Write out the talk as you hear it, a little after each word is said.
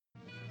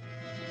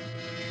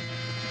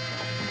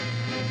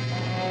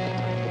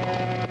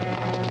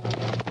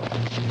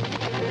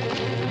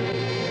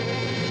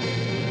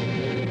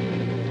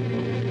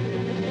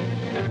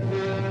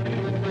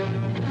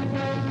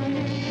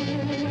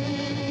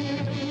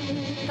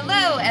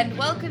and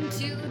welcome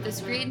to The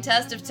Screen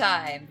Test of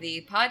Time,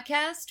 the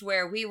podcast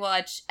where we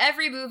watch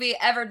every movie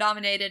ever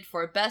nominated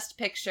for Best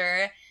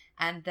Picture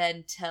and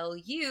then tell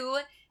you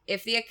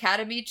if the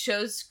Academy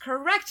chose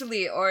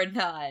correctly or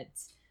not.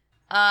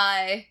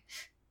 I'm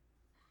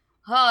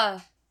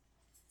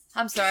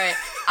sorry.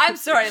 I'm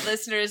sorry,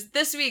 listeners.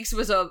 This week's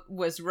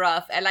was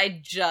rough, and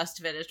I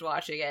just finished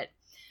watching it.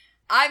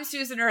 I'm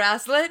Susan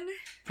Araslin.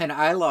 And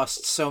I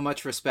lost so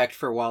much respect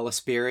for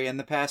Wallace Beery in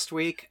the past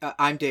week.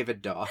 I'm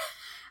David Daw.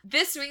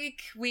 This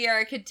week, we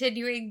are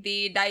continuing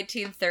the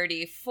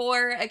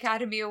 1934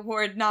 Academy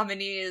Award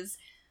nominees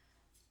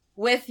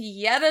with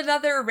yet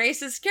another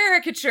racist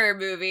caricature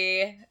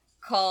movie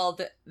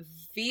called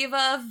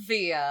Viva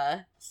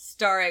Villa,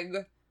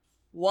 starring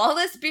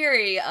Wallace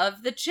Beery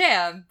of The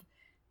Champ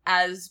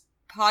as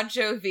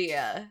Pancho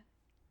Villa.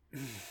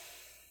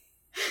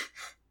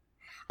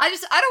 I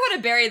don't want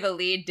to bury the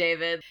lead,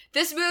 David.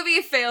 This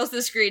movie fails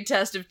the screen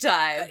test of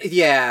time.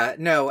 Yeah,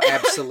 no,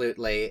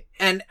 absolutely.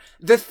 And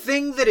the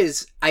thing that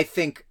is, I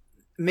think,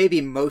 maybe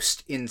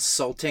most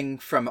insulting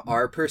from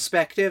our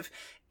perspective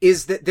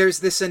is that there's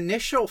this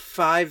initial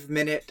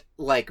 5-minute,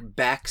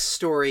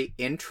 backstory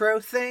intro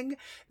thing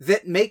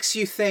that makes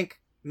you think,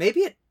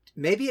 maybe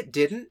it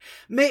didn't.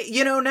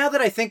 Now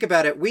that I think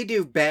about it, we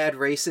do bad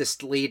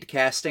racist lead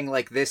casting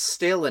like this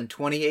still in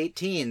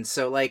 2018,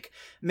 so,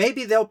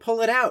 maybe they'll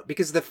pull it out,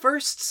 because the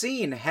first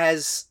scene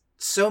has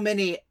so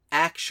many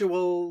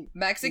actual...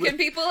 Mexican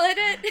people in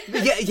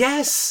it?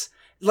 Yes!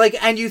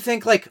 And you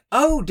think,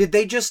 oh, did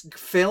they just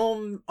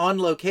film on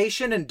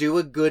location and do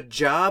a good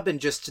job and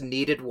just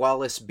needed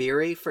Wallace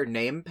Beery for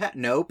name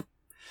Nope.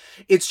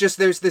 It's just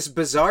there's this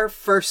bizarre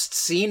first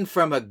scene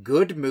from a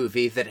good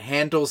movie that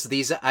handles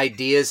these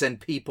ideas and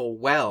people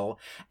well,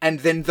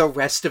 and then the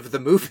rest of the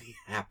movie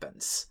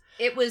happens.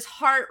 It was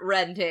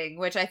heart-rending,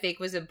 which I think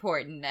was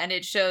important, and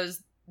it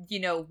shows,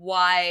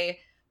 why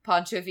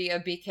Pancho Villa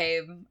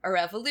became a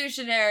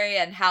revolutionary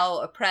and how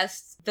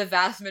oppressed the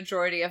vast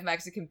majority of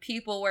Mexican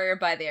people were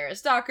by the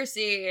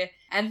aristocracy.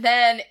 And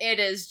then it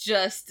is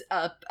just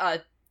a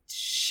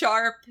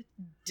sharp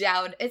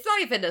down. It's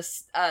not even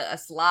a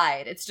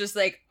slide. It's just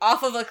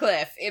off of a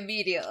cliff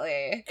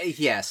immediately.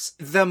 Yes.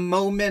 The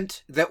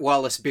moment that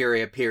Wallace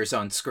Beery appears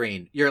on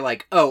screen, you're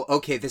like, oh,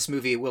 okay, this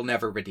movie will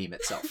never redeem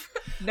itself.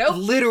 Nope.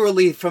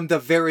 Literally from the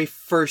very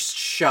first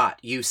shot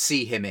you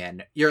see him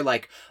in, you're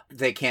like,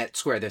 they can't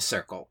square this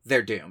circle.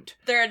 They're doomed.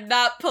 They're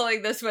not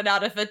pulling this one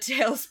out of a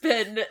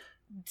tailspin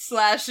 /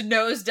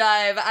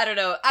 nosedive. I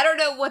don't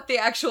know what the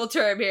actual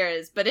term here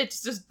is, but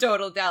it's just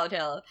total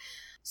downhill.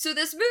 So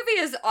this movie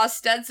is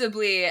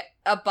ostensibly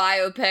a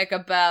biopic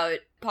about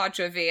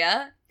Pancho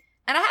Villa,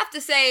 and I have to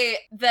say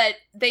that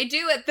they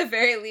do, at the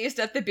very least,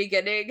 at the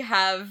beginning,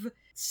 have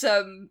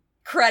some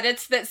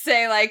credits that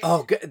say,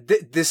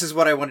 this is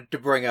what I wanted to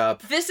bring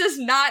up. This is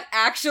not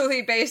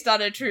actually based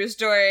on a true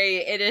story.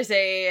 It is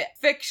a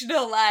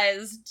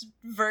fictionalized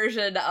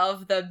version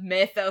of the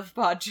myth of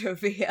Pancho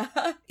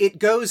Villa. It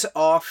goes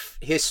off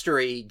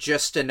history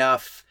just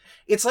enough.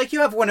 It's like you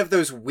have one of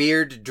those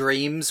weird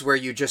dreams where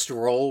you just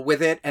roll with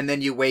it, and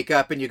then you wake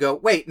up and you go,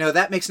 wait, no,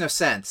 that makes no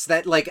sense.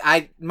 That,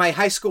 my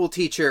high school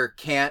teacher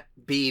can't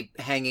be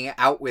hanging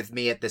out with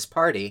me at this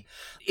party.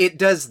 It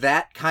does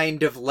that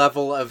kind of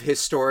level of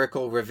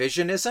historical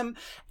revisionism,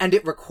 and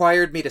it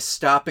required me to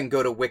stop and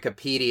go to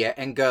Wikipedia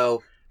and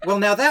go, well,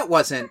 now that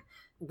wasn't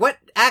what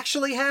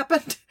actually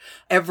happened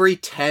every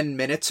 10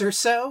 minutes or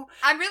so.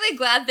 I'm really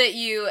glad that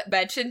you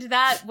mentioned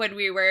that when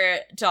we were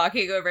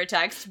talking over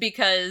text,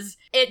 because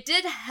it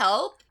did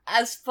help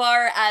as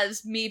far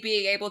as me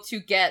being able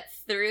to get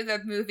through the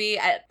movie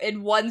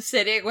in one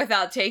sitting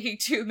without taking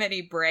too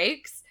many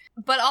breaks.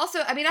 But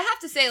also, I have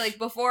to say,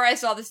 before I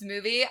saw this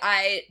movie,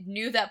 I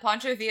knew that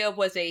Pancho Villa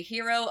was a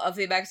hero of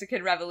the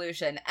Mexican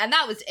Revolution, and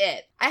that was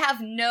it. I have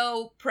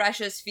no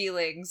precious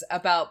feelings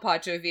about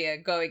Pancho Villa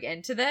going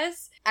into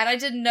this, and I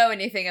didn't know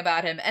anything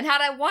about him. And had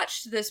I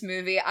watched this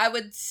movie, I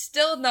would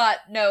still not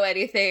know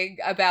anything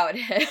about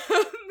him.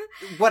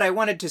 What I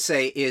wanted to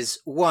say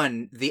is,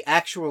 one, the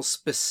actual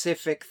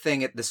specific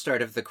thing at the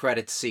start of the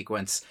credits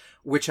sequence,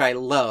 which I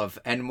love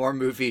and more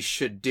movies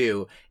should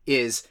do,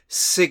 is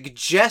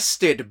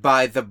suggested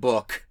by the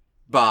book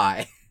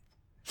by,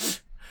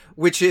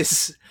 which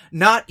is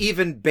not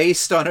even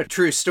based on a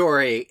true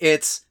story.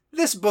 It's,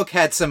 this book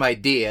had some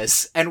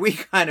ideas, and we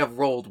kind of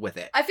rolled with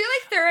it. I feel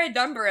like there are a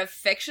number of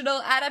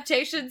fictional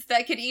adaptations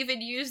that could even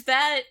use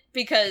that,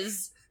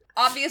 because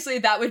obviously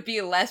that would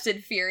be less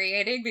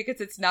infuriating because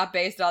it's not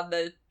based on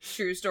the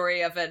true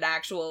story of an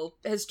actual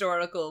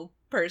historical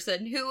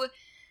person who,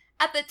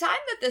 at the time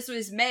that this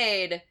was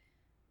made,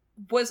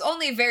 was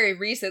only very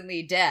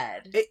recently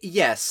dead.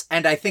 Yes,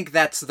 and I think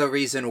that's the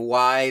reason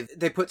why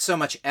they put so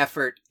much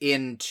effort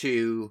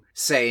into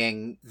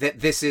saying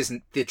that this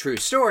isn't the true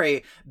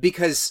story,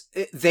 because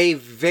they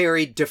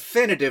very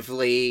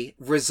definitively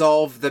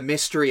resolve the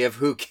mystery of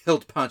who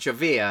killed Pancho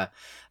Villa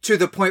to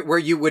the point where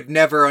you would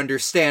never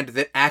understand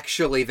that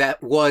actually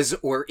that was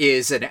or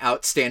is an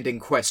outstanding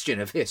question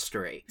of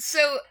history.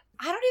 So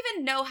I don't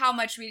even know how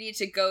much we need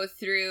to go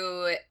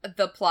through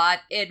the plot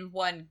in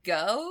one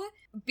go,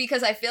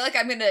 because I feel like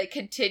I'm gonna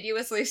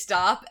continuously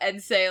stop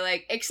and say,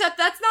 like, except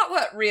that's not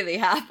what really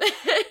happened.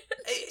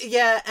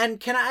 Yeah, and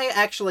can I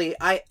actually,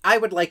 I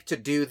would like to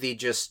do the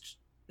just,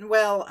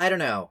 well, I don't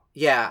know.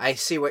 Yeah, I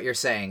see what you're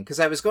saying, because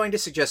I was going to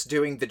suggest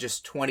doing the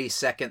just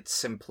 20-second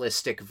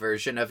simplistic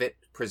version of it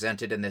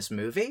presented in this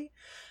movie.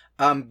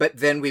 But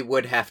then we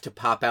would have to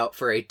pop out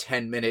for a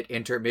 10-minute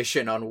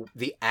intermission on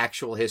the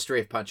actual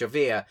history of Pancho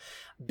Villa,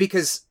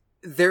 because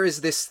there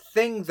is this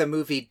thing the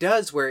movie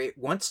does where it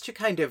wants to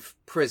kind of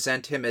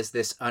present him as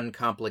this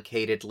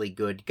uncomplicatedly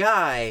good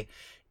guy,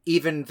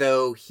 even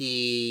though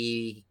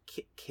he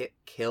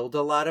killed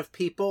a lot of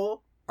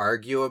people,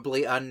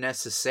 arguably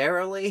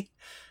unnecessarily.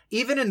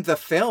 Even in the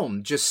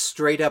film, just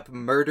straight up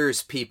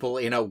murders people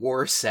in a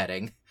war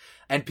setting,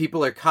 and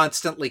people are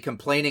constantly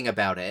complaining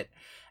about it,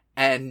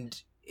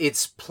 and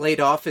it's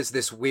played off as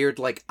this weird,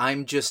 like,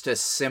 I'm just a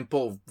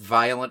simple,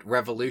 violent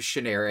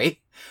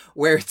revolutionary,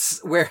 where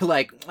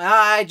like,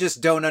 I just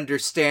don't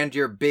understand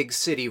your big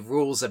city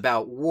rules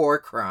about war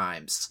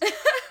crimes.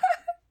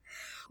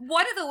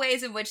 One of the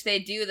ways in which they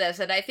do this,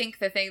 and I think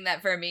the thing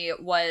that for me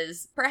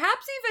was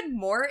perhaps even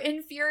more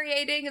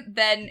infuriating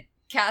than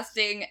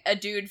casting a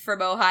dude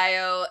from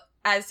Ohio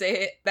as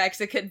a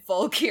Mexican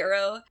folk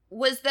hero,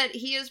 was that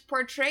he is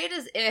portrayed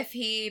as if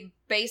he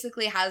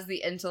basically has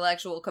the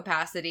intellectual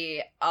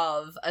capacity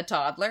of a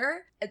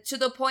toddler, to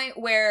the point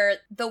where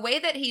the way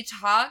that he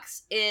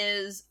talks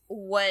is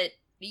what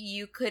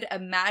you could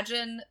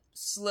imagine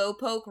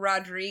Slowpoke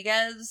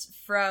Rodriguez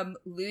from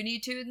Looney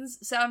Tunes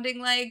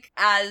sounding like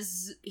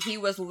as he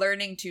was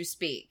learning to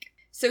speak.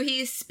 So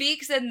he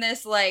speaks in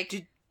this,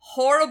 like,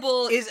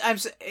 horrible...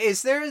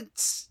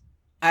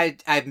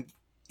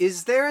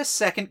 Is there a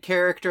second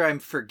character I'm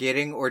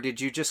forgetting, or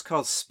did you just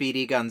call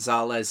Speedy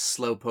Gonzalez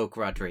Slowpoke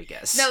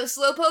Rodriguez? No,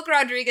 Slowpoke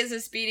Rodriguez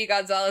is Speedy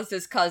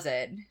Gonzalez's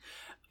cousin.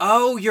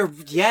 Oh,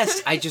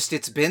 yes,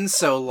 it's been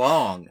so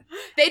long.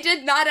 They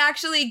did not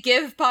actually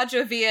give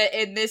Pancho Villa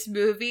in this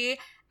movie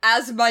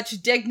as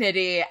much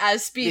dignity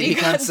as Speedy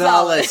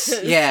Gonzalez.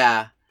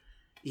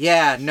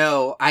 Yeah,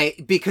 no,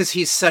 because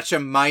he's such a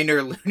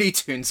minor Looney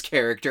Tunes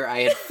character, I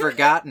had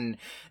forgotten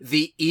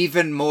the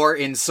even more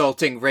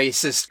insulting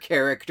racist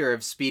character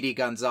of Speedy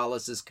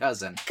Gonzalez's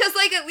cousin. Because,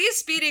 like, at least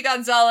Speedy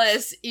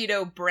Gonzalez,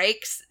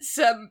 breaks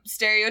some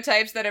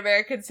stereotypes that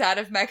Americans had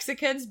of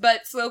Mexicans,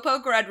 but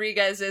Slowpoke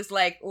Rodriguez is,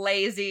 like,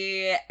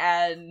 lazy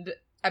and,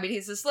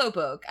 he's a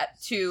slowpoke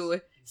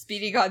to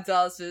Speedy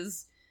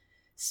Gonzalez's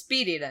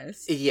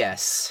speediness.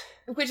 Yes.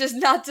 Which is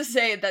not to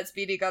say that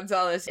Speedy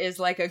Gonzalez is,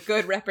 like, a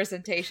good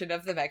representation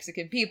of the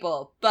Mexican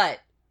people, but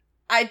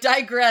I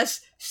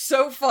digress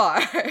so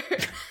far.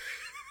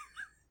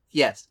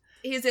 Yes.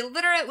 He's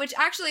illiterate, which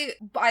actually,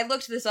 I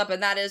looked this up,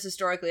 and that is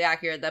historically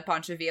accurate that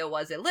Pancho Villa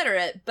was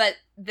illiterate, but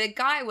the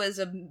guy was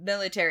a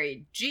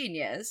military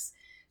genius,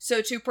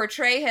 so to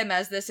portray him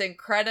as this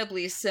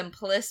incredibly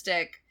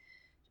simplistic,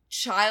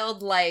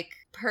 childlike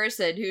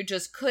person who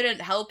just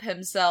couldn't help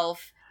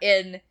himself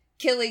in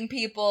killing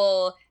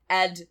people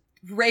and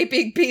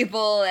raping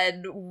people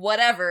and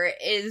whatever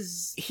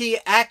is... He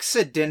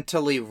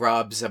accidentally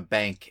robs a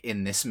bank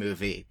in this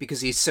movie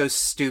because he's so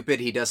stupid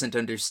he doesn't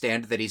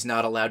understand that he's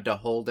not allowed to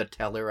hold a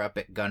teller up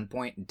at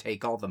gunpoint and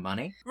take all the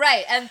money.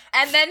 Right, and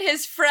then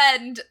his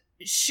friend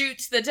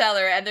shoots the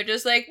teller and they're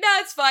just like,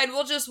 nah, it's fine,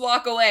 we'll just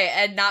walk away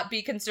and not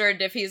be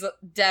concerned if he's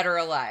dead or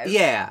alive.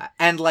 Yeah,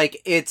 and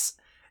like it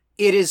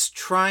is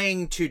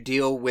trying to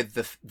deal with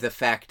the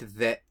fact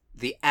that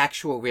the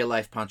actual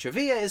real-life Pancho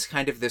Villa is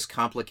kind of this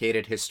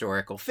complicated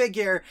historical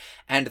figure,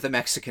 and the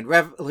Mexican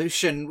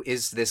Revolution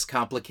is this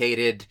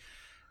complicated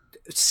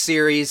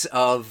series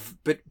of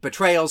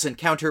betrayals and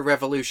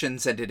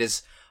counter-revolutions, and it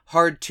is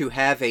hard to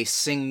have a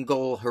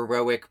single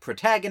heroic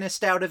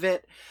protagonist out of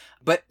it.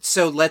 But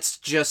so let's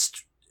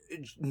just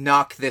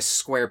knock this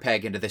square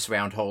peg into this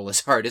round hole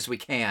as hard as we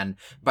can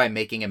by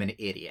making him an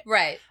idiot.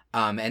 Right.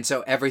 And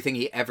so everything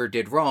he ever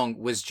did wrong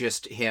was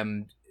just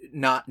him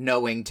not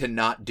knowing to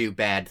not do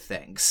bad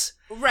things.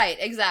 Right,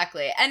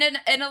 exactly. And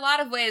in a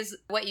lot of ways,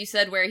 what you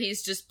said where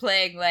he's just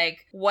playing,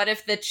 like, what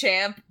if the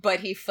champ,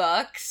 but he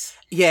fucks?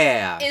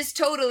 Yeah. Is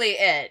totally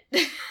it.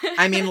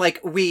 I mean,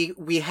 like,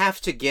 we have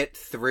to get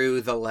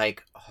through the,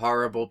 like,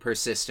 horrible,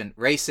 persistent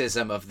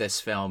racism of this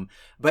film,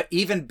 but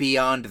even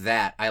beyond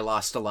that, I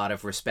lost a lot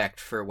of respect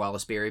for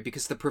Wallace Beery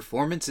because the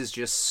performance is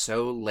just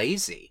so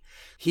lazy.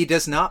 He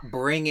does not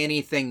bring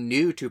anything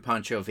new to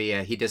Pancho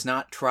Villa. He does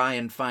not try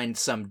and find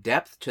some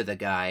depth to the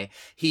guy.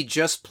 He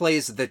just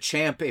plays the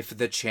champ if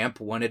the champ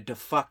wanted to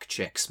fuck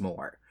chicks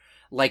more.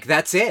 Like,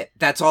 that's it.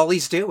 That's all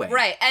he's doing.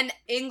 Right, and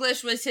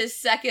English was his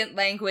second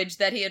language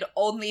that he had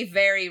only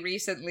very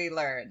recently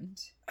learned.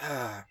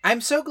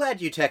 I'm so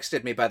glad you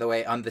texted me, by the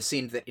way, on the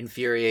scene that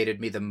infuriated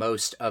me the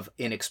most of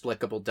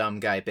inexplicable dumb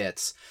guy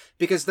bits.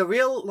 Because the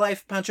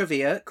real-life Pancho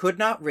Villa could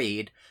not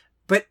read,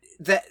 but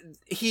that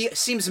he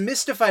seems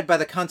mystified by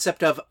the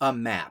concept of a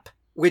map,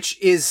 which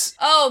is...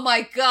 Oh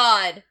my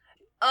god!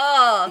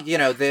 Ugh! You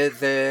know,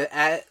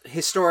 the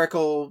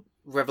historical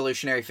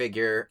revolutionary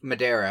figure,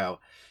 Madero,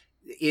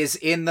 is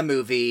in the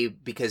movie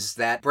because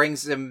that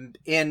brings him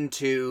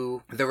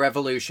into the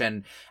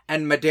revolution.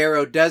 And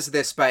Madero does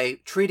this by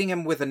treating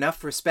him with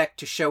enough respect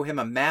to show him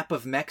a map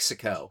of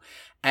Mexico.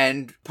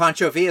 And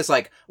Pancho Villa's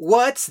like,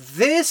 what's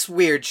this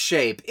weird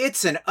shape?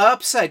 It's an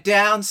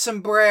upside-down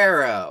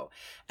sombrero.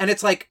 And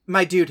it's like,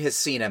 my dude has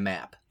seen a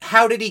map.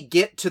 How did he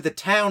get to the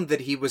town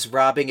that he was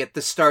robbing at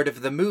the start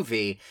of the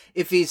movie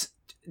if he's...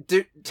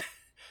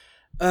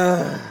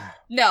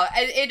 No,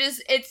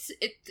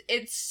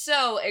 it's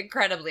so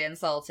incredibly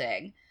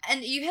insulting.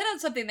 And you hit on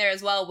something there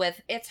as well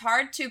with, it's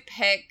hard to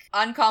pick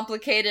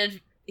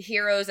uncomplicated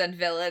heroes and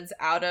villains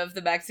out of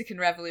the Mexican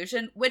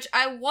Revolution, which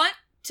I want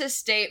to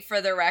state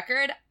for the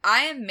record,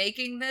 I am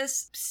making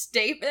this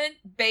statement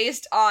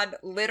based on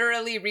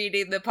literally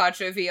reading the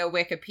Pancho Villa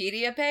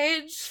Wikipedia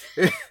page,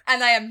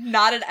 and I am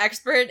not an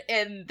expert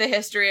in the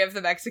history of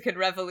the Mexican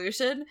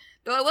Revolution,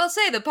 though I will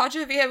say the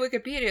Pancho Villa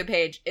Wikipedia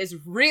page is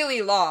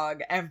really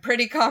long and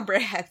pretty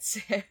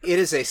comprehensive. It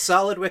is a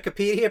solid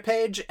Wikipedia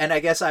page, and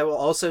I guess I will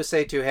also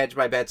say to hedge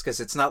my bets,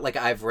 because it's not like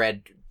I've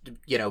read,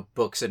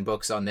 books and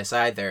books on this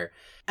either.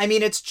 I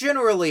mean, it's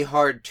generally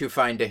hard to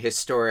find a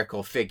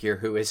historical figure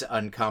who is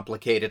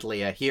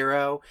uncomplicatedly a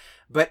hero,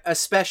 but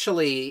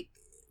especially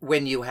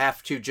when you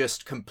have to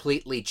just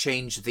completely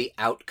change the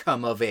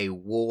outcome of a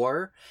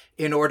war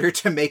in order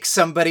to make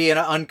somebody an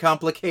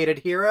uncomplicated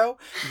hero,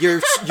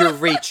 you're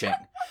reaching.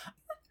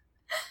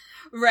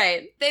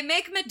 Right. They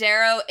make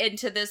Madero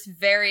into this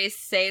very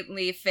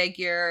saintly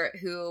figure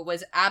who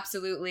was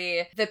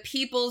absolutely the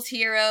people's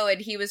hero, and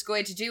he was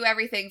going to do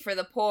everything for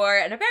the poor.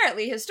 And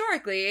apparently,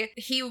 historically,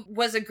 he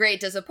was a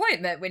great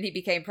disappointment when he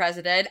became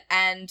president.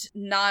 And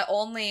not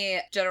only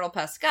General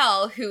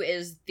Pascal, who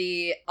is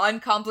the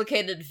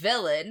uncomplicated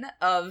villain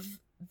of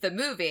the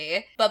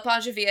movie, but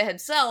Pancho Villa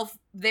himself,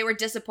 they were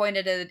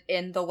disappointed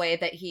in the way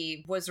that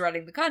he was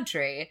running the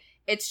country.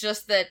 It's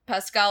just that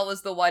Pascal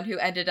was the one who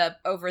ended up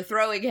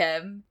overthrowing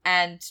him,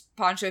 and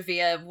Pancho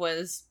Villa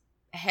was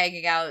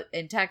hanging out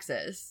in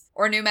Texas.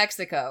 Or New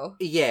Mexico.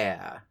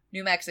 Yeah.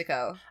 New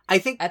Mexico. I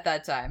think... At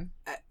that time.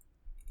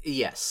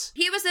 Yes.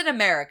 He was in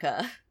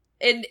America.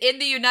 In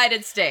the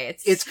United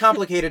States. It's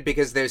complicated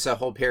because there's a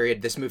whole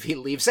period this movie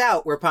leaves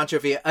out where Pancho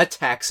Villa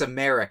attacks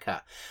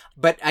America.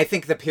 But I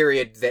think the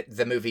period that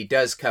the movie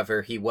does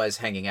cover, he was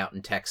hanging out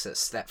in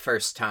Texas. That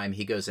first time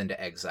he goes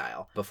into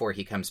exile before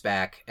he comes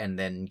back and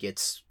then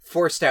gets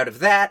forced out of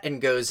that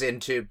and goes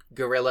into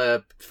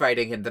guerrilla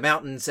fighting in the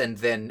mountains and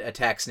then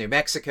attacks New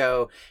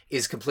Mexico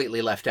is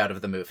completely left out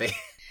of the movie.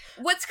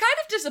 What's kind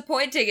of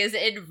disappointing is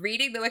in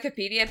reading the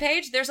Wikipedia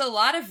page, there's a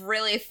lot of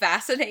really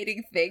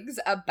fascinating things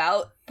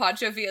about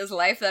Pancho Villa's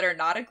life that are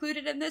not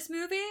included in this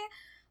movie.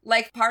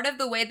 Like, part of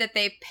the way that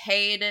they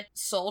paid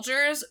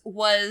soldiers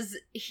was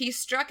he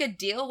struck a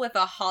deal with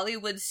a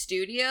Hollywood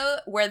studio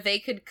where they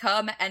could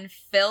come and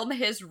film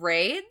his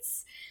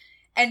raids,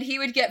 and he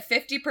would get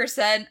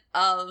 50%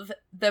 of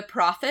the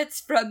profits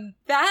from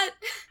that.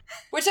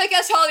 Which I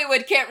guess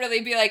Hollywood can't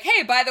really be like,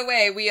 hey, by the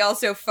way, we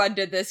also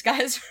funded this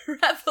guy's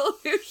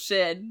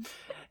revolution.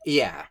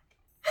 Yeah.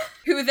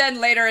 Who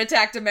then later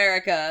attacked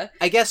America.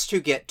 I guess to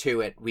get to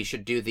it, we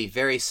should do the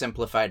very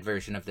simplified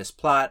version of this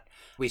plot.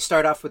 We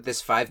start off with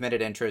this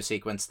 5-minute intro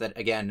sequence that,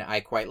 again, I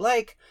quite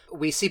like.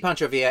 We see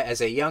Pancho Villa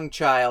as a young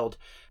child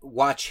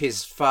watch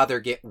his father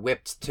get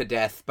whipped to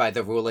death by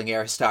the ruling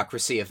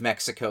aristocracy of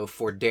Mexico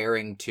for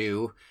daring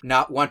to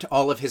not want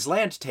all of his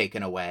land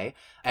taken away.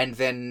 And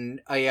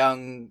then a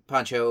young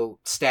Pancho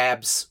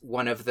stabs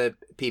one of the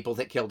people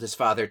that killed his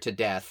father to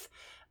death.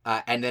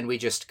 And then we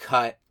just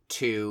cut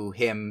to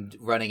him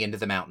running into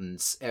the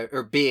mountains,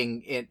 or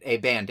being a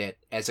bandit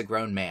as a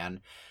grown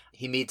man.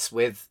 He meets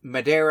with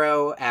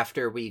Madero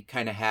after we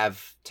kind of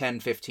have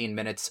 10-15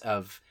 minutes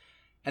of,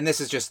 and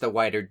this is just the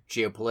wider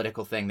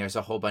geopolitical thing, there's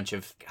a whole bunch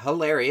of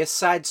hilarious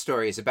side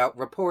stories about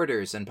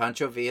reporters and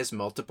Pancho Villa's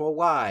multiple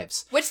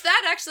wives. Which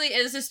that actually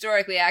is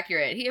historically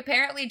accurate. He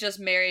apparently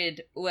just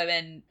married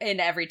women in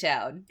every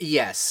town.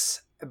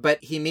 Yes,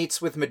 but he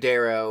meets with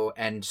Madero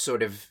and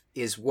sort of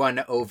is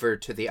won over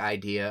to the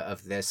idea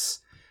of this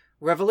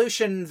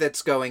revolution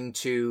that's going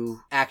to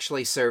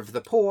actually serve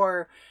the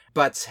poor,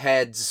 butts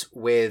heads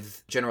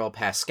with General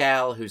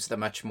Pascal, who's the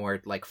much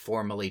more,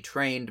 formally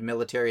trained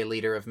military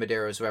leader of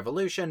Madero's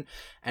revolution,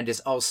 and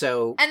is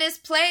also... And is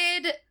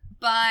played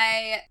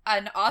by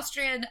an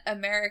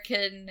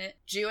Austrian-American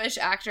Jewish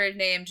actor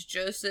named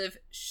Joseph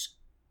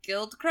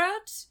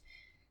Schildkraut,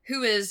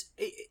 who is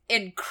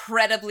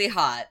incredibly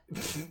hot.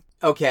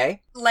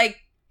 Okay.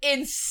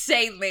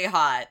 Insanely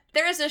hot.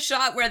 There is a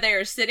shot where they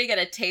are sitting at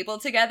a table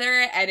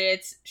together, and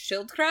it's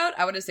Schildkraut,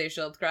 I want to say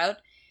Schildkraut,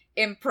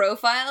 in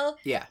profile.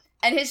 Yeah.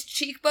 And his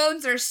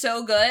cheekbones are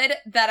so good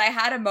that I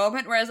had a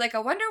moment where I was like, I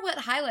wonder what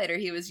highlighter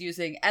he was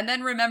using. And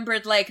then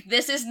remembered,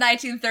 this is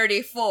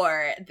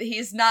 1934.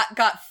 He's not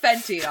got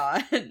Fenty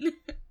on.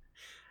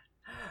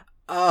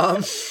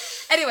 Um.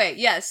 Anyway,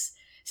 yes.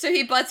 So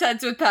he butts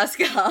heads with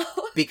Pascal.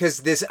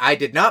 Because this, I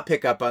did not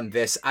pick up on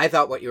this. I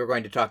thought what you were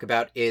going to talk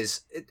about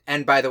is,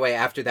 and by the way,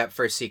 after that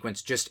first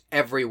sequence, just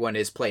everyone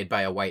is played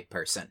by a white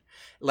person.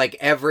 Like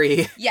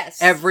every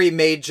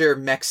major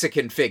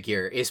Mexican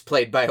figure is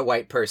played by a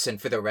white person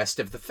for the rest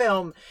of the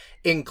film,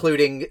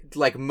 including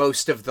like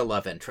most of the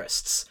love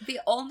interests. The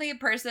only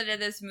person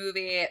in this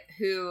movie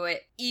who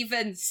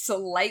even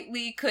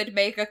slightly could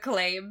make a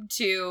claim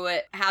to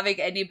having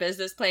any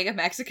business playing a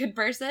Mexican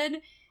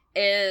person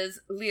is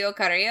Leo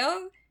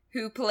Carrillo,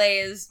 who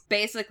plays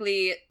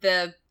basically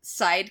the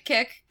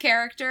sidekick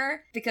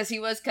character because he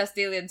was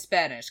Castilian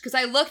Spanish. Because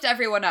I looked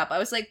everyone up. I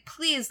was like,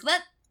 please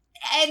let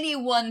any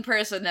one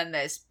person in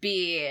this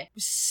be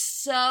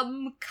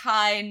some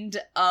kind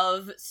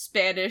of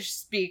Spanish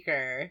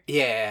speaker.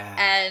 Yeah.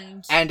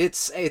 And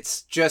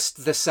it's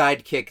just the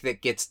sidekick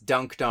that gets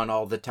dunked on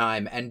all the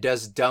time and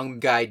does dumb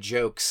guy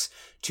jokes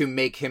to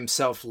make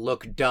himself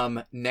look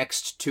dumb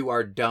next to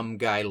our dumb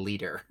guy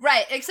leader.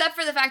 Right, except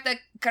for the fact that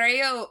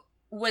Carrillo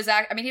was,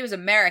 he was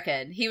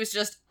American. He was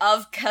just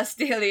of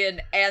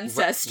Castilian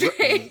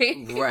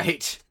ancestry.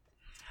 Right.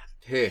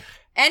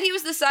 And he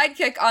was the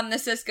sidekick on The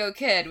Cisco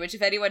Kid, which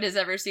if anyone has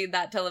ever seen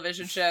that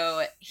television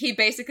show, he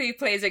basically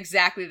plays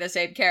exactly the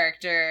same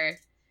character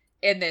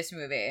in this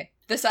movie.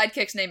 The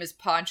sidekick's name is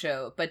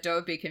Pancho, but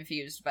don't be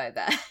confused by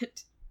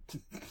that.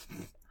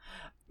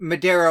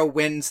 Madero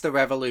wins the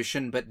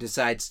revolution, but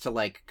decides to,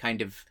 like,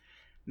 kind of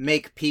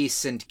make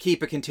peace and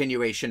keep a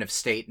continuation of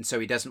state, and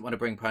so he doesn't want to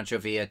bring Pancho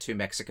Villa to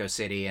Mexico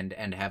City and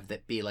have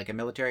that be, like, a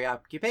military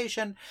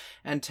occupation,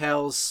 and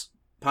tells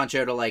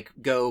Pancho to, like,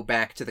 go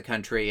back to the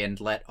country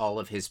and let all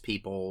of his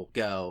people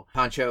go.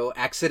 Pancho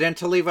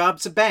accidentally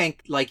robs a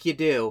bank, like you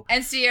do.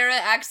 And Sierra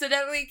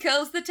accidentally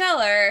kills the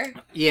teller.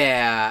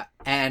 Yeah,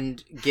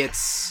 and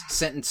gets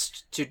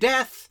sentenced to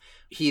death.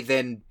 He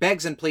then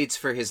begs and pleads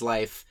for his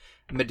life.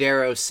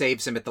 Madero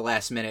saves him at the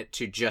last minute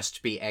to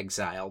just be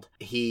exiled.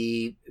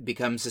 He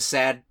becomes a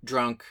sad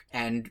drunk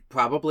and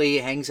probably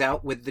hangs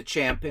out with the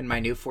Champ in my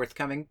new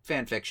forthcoming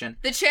fanfiction.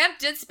 The Champ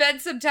did spend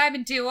some time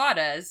in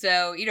Tijuana,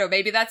 so,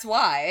 maybe that's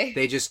why.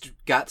 They just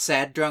got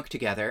sad drunk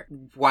together.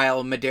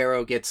 While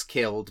Madero gets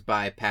killed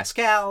by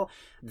Pascal,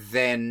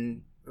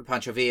 then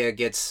Pancho Villa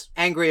gets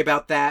angry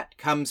about that,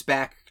 comes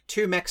back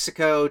to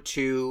Mexico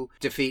to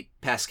defeat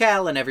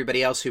Pascal and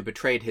everybody else who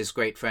betrayed his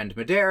great friend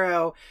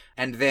Madero.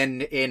 And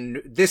then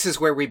this is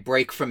where we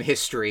break from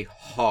history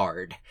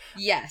hard.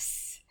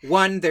 Yes.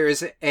 One, there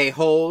is a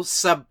whole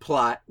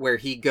subplot where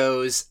he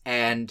goes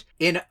and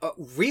in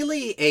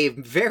really a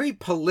very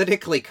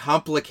politically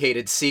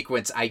complicated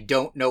sequence, I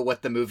don't know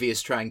what the movie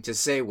is trying to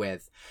say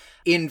with,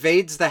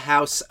 invades the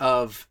house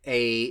of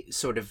a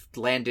sort of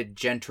landed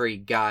gentry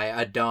guy,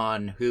 a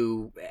Don,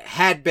 who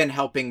had been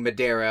helping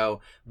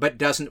Madero, but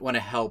doesn't want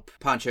to help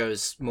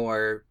Pancho's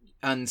more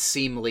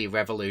unseemly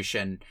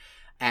revolution.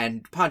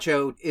 And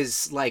Pancho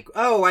is like,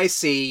 oh, I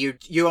see,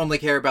 you only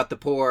care about the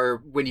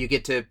poor when you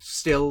get to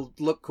still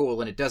look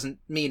cool and it doesn't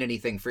mean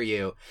anything for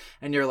you.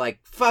 And you're like,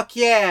 fuck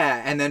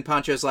yeah! And then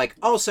Pancho's like,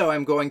 also,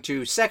 I'm going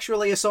to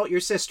sexually assault your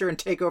sister and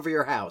take over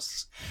your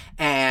house.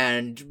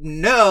 And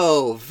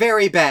no,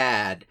 very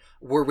bad.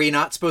 Were we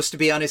not supposed to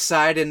be on his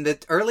side in the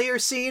earlier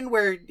scene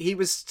where he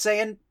was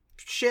saying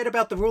shit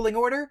about the ruling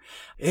order?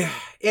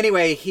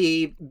 Anyway,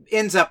 he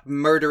ends up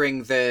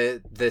murdering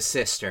the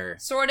sister.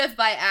 Sort of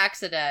by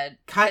accident.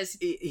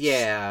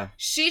 Yeah.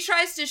 She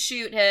tries to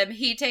shoot him.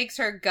 He takes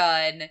her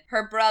gun.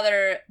 Her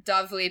brother,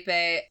 Don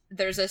Felipe,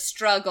 there's a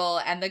struggle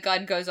and the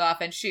gun goes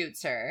off and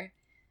shoots her.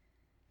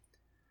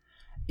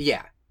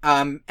 Yeah.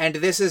 And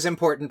this is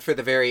important for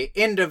the very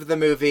end of the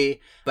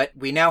movie, but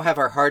we now have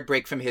our hard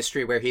break from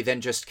history where he then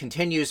just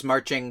continues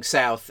marching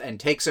south and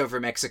takes over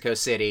Mexico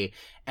City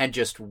and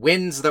just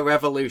wins the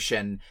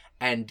revolution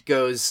and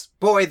goes,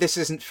 boy, this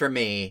isn't for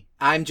me.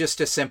 I'm just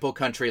a simple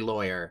country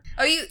lawyer.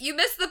 Oh, you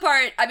missed the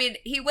part.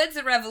 He wins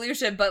the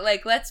revolution, but,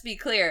 let's be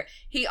clear.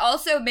 He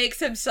also makes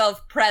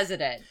himself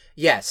president.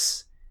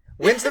 Yes.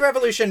 Wins the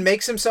revolution,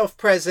 makes himself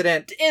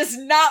president. Is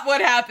not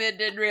what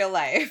happened in real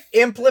life.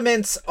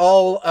 Implements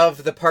all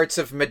of the parts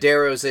of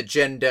Madero's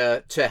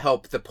agenda to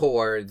help the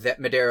poor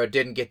that Madero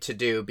didn't get to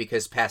do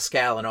because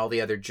Pascal and all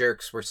the other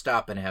jerks were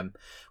stopping him,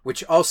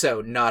 which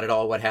also not at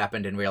all what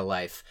happened in real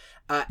life.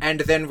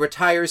 And then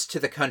retires to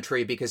the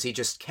country because he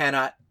just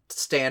cannot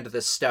stand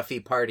the stuffy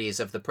parties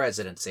of the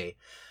presidency,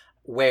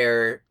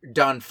 where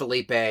Don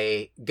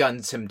Felipe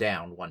guns him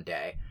down one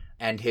day.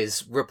 And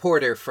his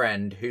reporter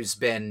friend, who's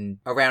been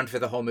around for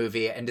the whole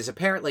movie and is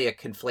apparently a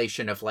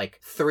conflation of,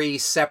 3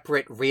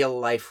 separate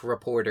real-life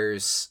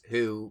reporters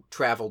who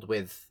traveled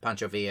with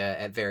Pancho Villa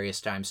at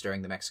various times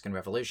during the Mexican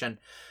Revolution,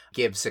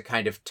 gives a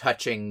kind of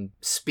touching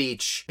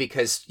speech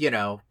because,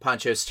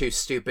 Pancho's too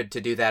stupid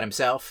to do that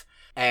himself,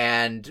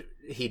 and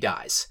he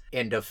dies.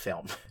 End of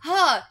film.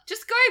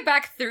 Just going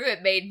back through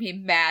it made me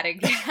mad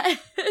again.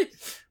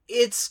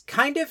 It's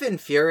kind of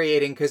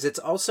infuriating because it's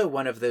also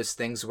one of those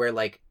things where,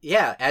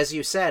 as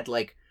you said,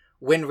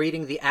 when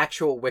reading the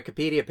actual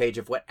Wikipedia page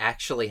of what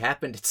actually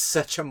happened, it's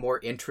such a more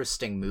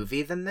interesting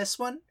movie than this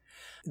one.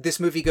 This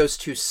movie goes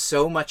to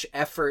so much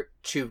effort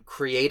to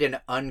create an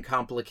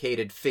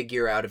uncomplicated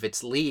figure out of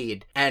its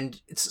lead,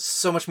 and it's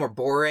so much more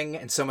boring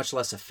and so much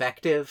less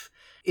effective.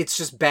 It's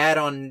just bad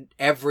on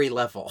every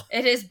level.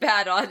 It is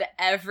bad on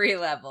every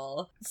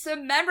level.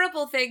 Some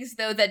memorable things,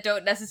 though, that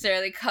don't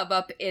necessarily come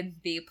up in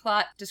the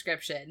plot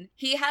description.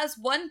 He has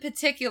one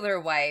particular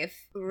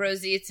wife,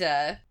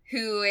 Rosita,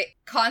 who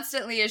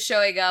constantly is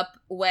showing up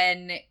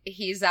when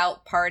he's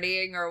out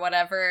partying or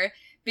whatever,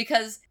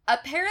 because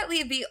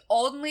apparently the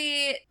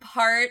only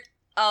part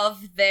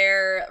of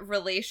their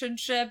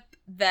relationship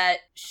that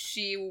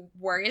she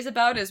worries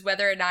about is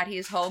whether or not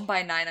he's home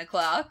by 9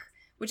 o'clock.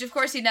 Which, of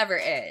course, he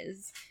never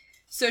is.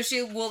 So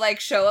she will,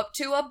 show up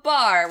to a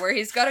bar where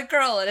he's got a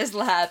girl in his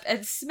lap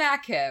and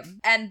smack him.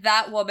 And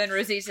that woman,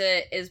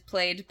 Rosita, is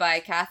played by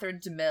Katherine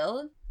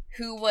DeMille,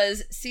 who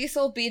was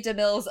Cecil B.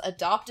 DeMille's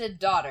adopted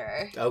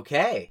daughter.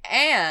 Okay.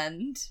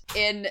 And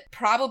in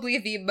probably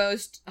the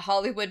most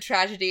Hollywood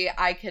tragedy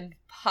I can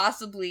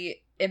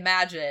possibly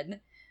imagine,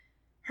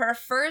 her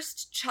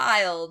first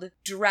child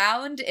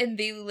drowned in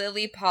the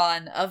lily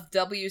pond of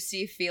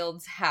W.C.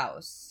 Fields'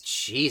 house.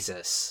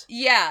 Jesus.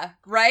 Yeah,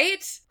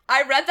 right?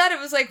 I read that, it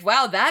was like,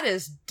 wow, that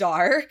is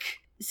dark.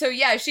 So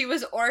yeah, she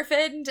was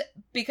orphaned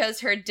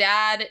because her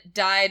dad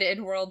died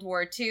in World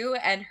War II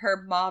and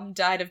her mom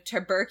died of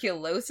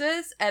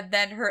tuberculosis, and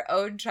then her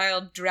own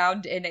child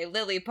drowned in a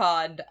lily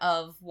pond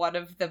of one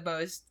of the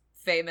most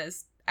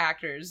famous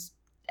actors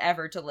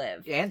ever to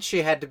live. And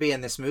she had to be in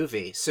this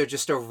movie, so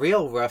just a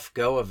real rough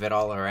go of it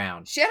all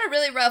around. She had a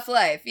really rough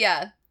life,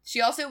 yeah.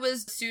 She also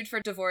was sued for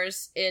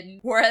divorce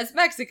in Juarez,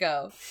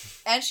 Mexico.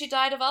 And she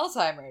died of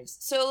Alzheimer's.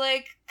 So,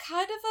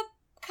 kind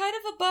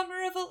of a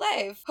bummer of a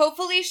life.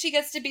 Hopefully she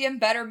gets to be in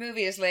better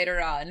movies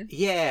later on.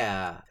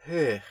 Yeah.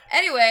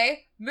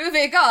 Anyway,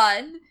 moving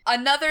on.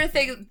 Another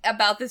thing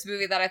about this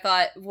movie that I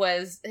thought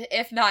was,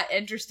 if not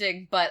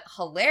interesting, but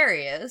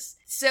hilarious.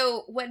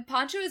 So when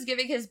Pancho is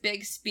giving his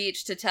big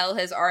speech to tell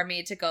his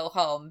army to go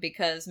home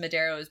because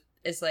Madero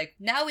is like,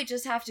 now we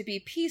just have to be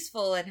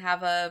peaceful and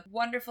have a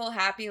wonderful,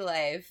 happy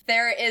life,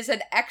 there is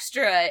an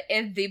extra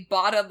in the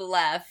bottom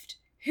left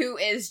who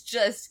is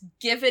just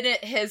giving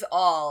it his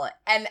all.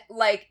 And,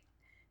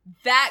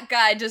 that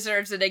guy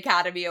deserves an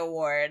Academy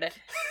Award.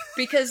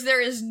 Because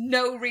there is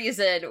no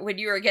reason when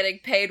you are getting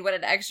paid what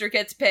an extra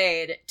gets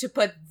paid to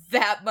put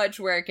that much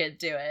work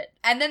into it.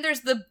 And then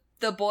there's the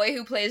boy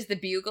who plays the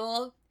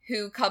bugle,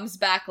 who comes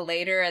back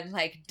later and,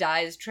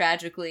 dies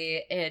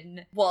tragically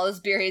in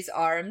Wallace Beery's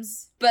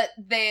arms. But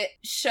they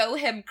show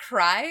him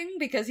crying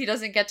because he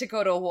doesn't get to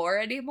go to war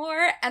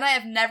anymore. And I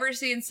have never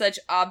seen such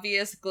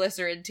obvious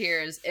glycerin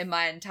tears in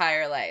my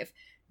entire life.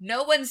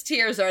 No one's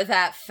tears are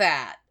that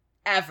fat.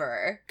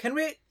 Ever. Can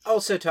we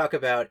also talk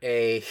about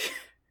this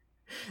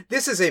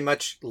is a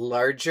much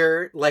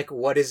larger,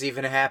 what is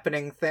even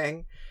happening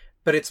thing,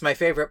 but it's my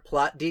favorite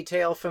plot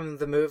detail from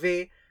the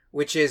movie,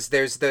 which is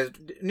there's the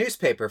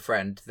newspaper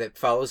friend that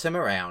follows him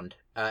around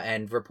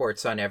and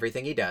reports on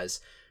everything he does,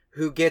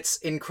 who gets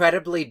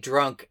incredibly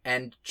drunk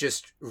and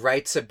just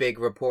writes a big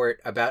report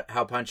about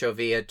how Pancho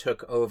Villa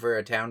took over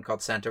a town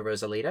called Santa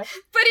Rosalita.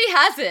 But he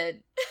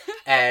hasn't.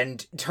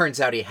 And turns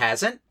out he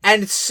hasn't.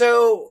 And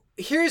so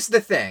here's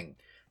the thing.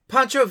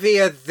 Pancho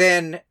Villa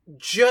then,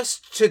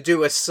 just to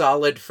do a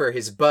solid for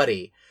his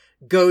buddy,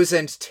 goes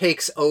and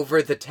takes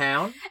over the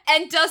town.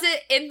 And does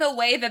it in the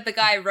way that the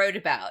guy wrote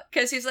about.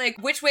 Because he's like,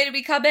 which way did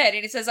we come in?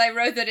 And he says, I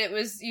wrote that it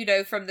was,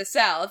 from the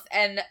south.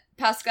 And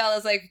Pascal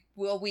is like,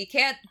 well, we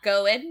can't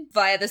go in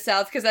via the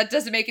south because that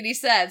doesn't make any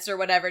sense or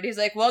whatever. And he's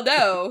like, well,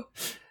 no.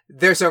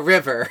 There's a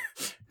river.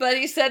 But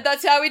he said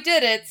that's how we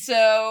did it,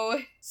 so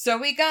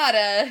we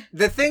gotta.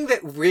 The thing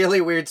that really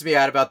weirds me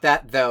out about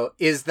that, though,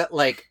 is that,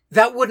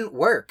 that wouldn't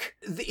work.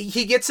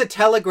 He gets a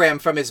telegram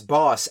from his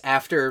boss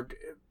after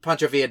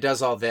Pancho Villa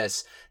does all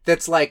this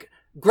that's like,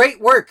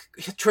 great work,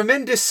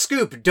 tremendous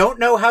scoop, don't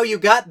know how you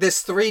got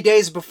this 3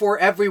 days before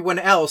everyone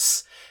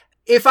else.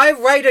 If I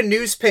write a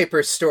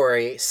newspaper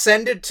story,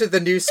 send it to the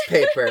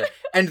newspaper,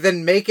 and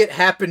then make it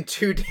happen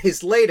 2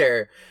 days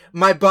later,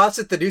 my boss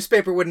at the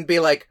newspaper wouldn't be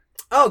like,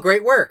 oh,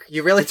 great work.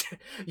 You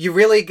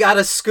really got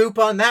a scoop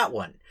on that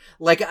one.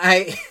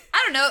 I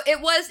don't know.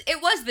 It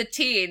was the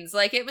teens.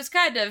 It was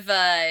kind of,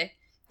 I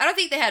don't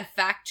think they had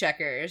fact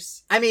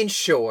checkers. I mean,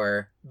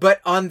 sure.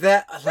 But on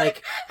that,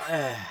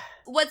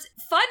 What's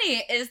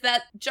funny is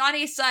that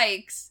Johnny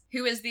Sykes,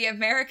 who is the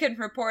American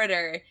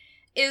reporter,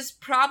 is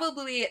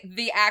probably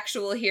the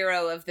actual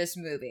hero of this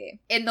movie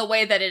in the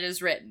way that it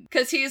is written.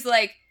 Because he's,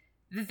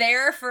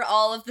 there for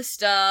all of the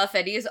stuff,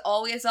 and he's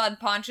always on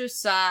Pancho's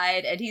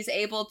side, and he's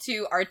able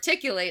to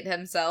articulate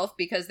himself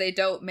because they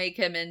don't make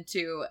him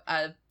into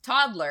a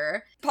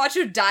toddler.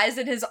 Pancho dies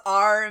in his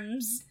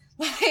arms.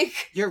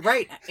 You're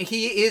right.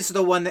 He is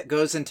the one that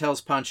goes and tells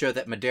Pancho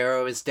that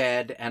Madero is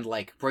dead and,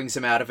 brings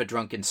him out of a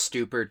drunken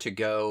stupor to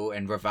go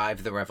and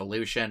revive the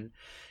revolution.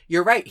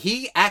 You're right.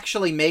 He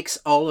actually makes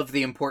all of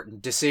the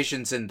important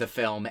decisions in the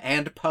film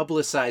and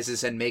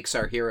publicizes and makes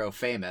our hero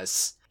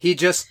famous. He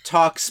just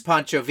talks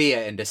Pancho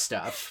Villa into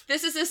stuff.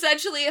 This is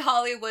essentially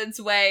Hollywood's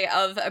way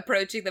of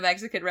approaching the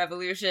Mexican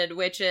Revolution,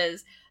 which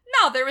is,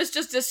 no, there was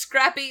just a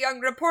scrappy young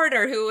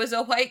reporter who was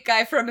a white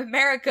guy from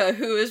America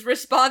who is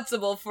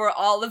responsible for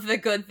all of the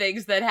good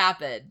things that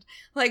happened.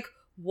 Like,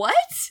 what?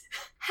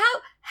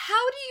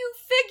 How do you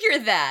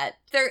figure that?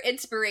 Their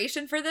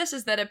inspiration for this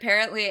is that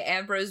apparently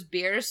Ambrose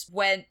Bierce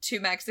went to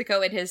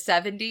Mexico in his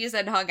 70s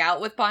and hung out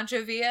with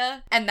Pancho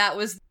Villa, and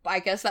I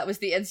guess that was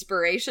the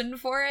inspiration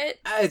for it.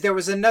 There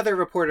was another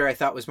reporter I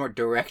thought was more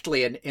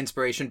directly an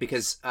inspiration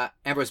because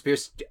Ambrose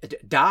Bierce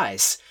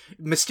dies.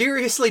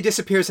 Mysteriously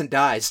disappears and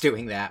dies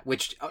doing that,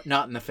 which,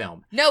 not in the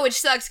film. No, which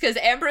sucks, because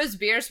Ambrose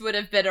Bierce would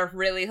have been a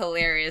really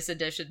hilarious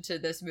addition to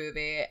this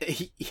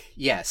movie.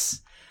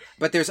 Yes.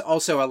 But there's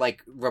also a,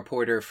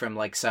 reporter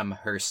from, some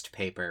Hearst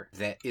paper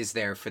that is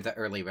there for the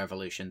early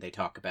revolution they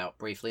talk about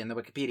briefly in the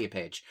Wikipedia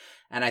page.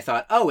 And I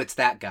thought, oh, it's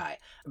that guy.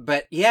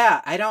 But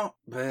yeah, I don't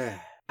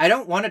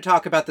want to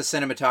talk about the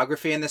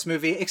cinematography in this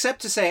movie,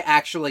 except to say,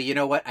 actually, you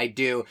know what? I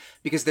do,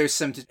 because there's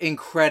some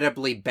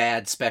incredibly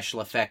bad special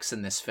effects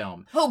in this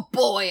film. Oh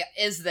boy,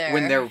 is there.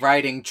 When they're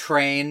riding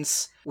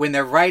trains,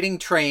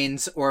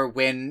 or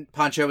when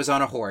Pancho is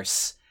on a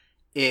horse.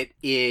 It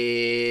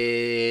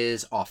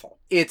is awful.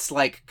 It's,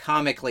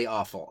 comically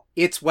awful.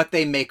 It's what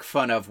they make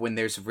fun of when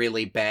there's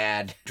really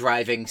bad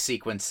driving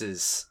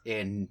sequences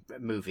in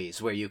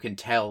movies where you can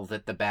tell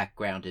that the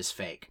background is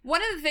fake.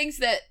 One of the things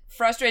that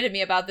frustrated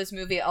me about this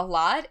movie a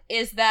lot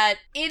is that,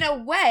 in a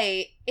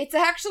way, it's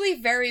actually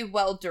very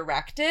well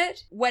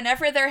directed.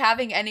 Whenever they're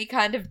having any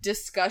kind of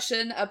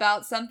discussion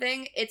about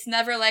something, it's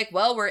never like,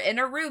 well, we're in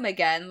a room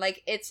again.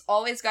 It's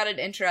always got an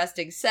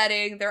interesting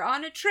setting. They're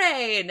on a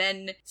train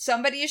and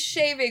somebody is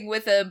shaving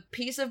with a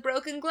piece of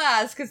broken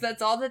glass because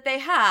that's all that they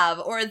have.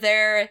 Or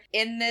they're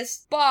in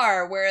this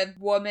bar where a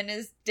woman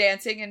is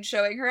dancing and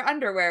showing her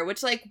underwear,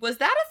 which, was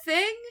that a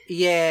thing?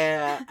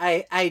 Yeah,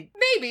 I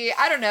Maybe,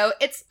 I don't know.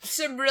 It's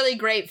some really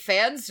great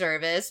fan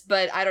service,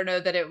 but I don't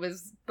know that it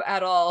was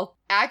at all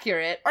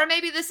accurate. Or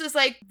maybe this is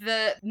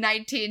the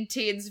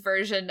 19-teens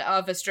version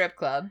of a strip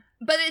club.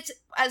 But it's,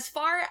 as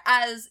far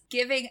as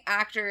giving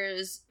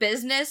actors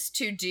business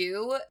to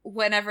do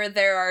whenever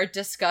there are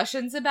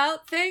discussions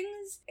about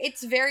things,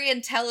 it's very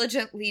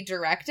intelligently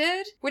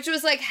directed, which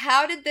was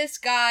how did this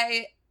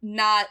guy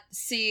not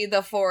see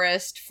the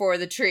forest for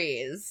the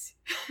trees?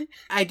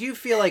 I do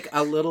feel like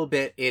a little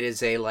bit it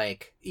is a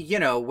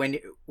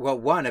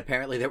one,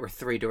 apparently there were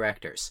 3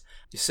 directors.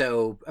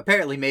 So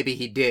apparently maybe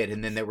he did,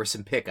 and then there were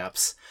some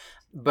pickups.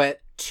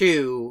 But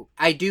 2,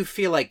 I do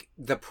feel like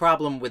the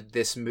problem with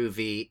this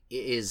movie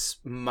is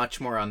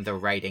much more on the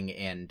writing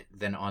end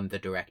than on the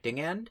directing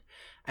end.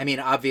 I mean,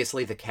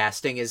 obviously the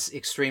casting is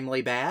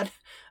extremely bad,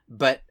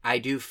 but I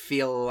do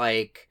feel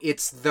like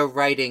it's the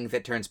writing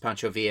that turns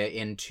Pancho Villa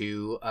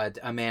into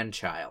a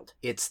man-child.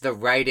 It's the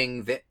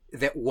writing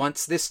that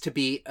wants this to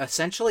be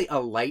essentially a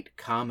light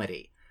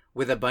comedy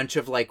with a bunch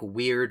of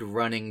weird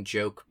running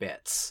joke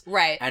bits.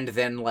 Right. And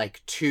then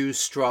 2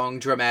 strong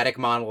dramatic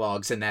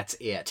monologues, and that's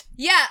it.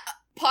 Yeah,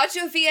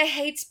 Pancho Villa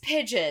hates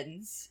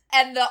pigeons.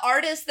 And the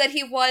artist that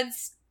he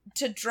wants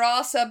to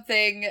draw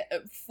something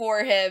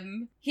for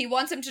him, he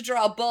wants him to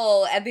draw a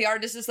bull, and the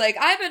artist is like,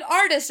 I'm an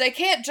artist, I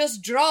can't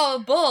just draw a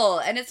bull.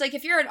 And it's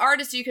if you're an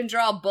artist, you can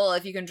draw a bull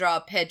if you can draw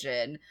a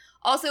pigeon.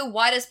 Also,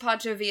 why does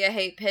Pancho Villa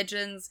hate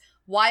pigeons?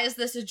 Why is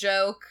this a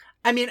joke?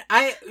 I mean,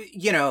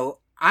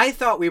 I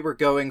thought we were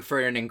going for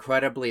an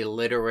incredibly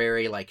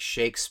literary,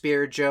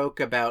 Shakespeare joke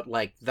about,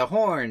 the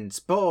horns,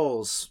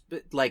 bulls,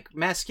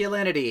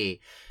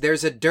 masculinity.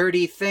 There's a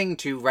dirty thing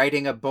to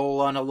writing a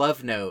bull on a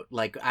love note.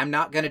 I'm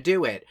not gonna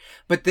do it.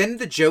 But then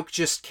the joke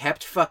just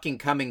kept fucking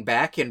coming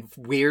back in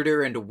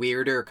weirder and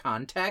weirder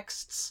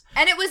contexts.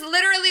 And it was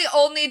literally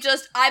only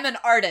just, I'm an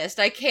artist,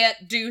 I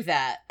can't do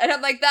that. And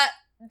I'm like, that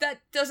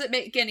doesn't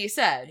make any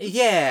sense.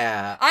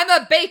 Yeah. I'm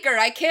a baker,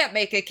 I can't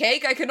make a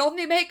cake, I can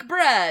only make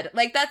bread.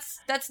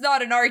 That's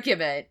not an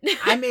argument.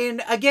 I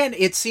mean, again,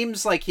 it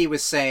seems like he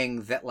was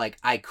saying that,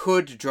 I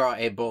could draw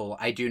a bull,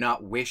 I do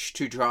not wish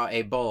to draw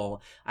a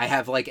bull. I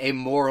have, a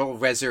moral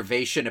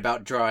reservation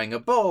about drawing a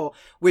bull,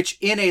 which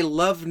in a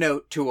love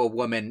note to a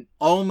woman,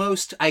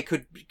 almost I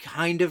could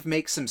kind of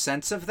make some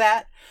sense of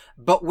that.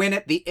 But when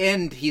at the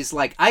end he's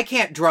like, I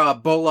can't draw a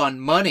bull on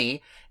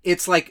money,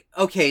 it's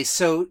okay,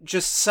 so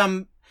just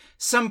some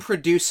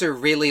producer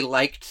really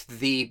liked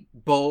the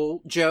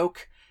bull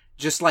joke.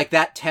 Just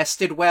that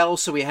tested well,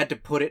 so we had to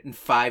put it in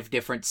 5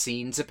 different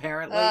scenes,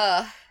 apparently.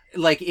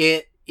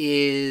 It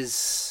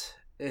is...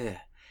 Ugh.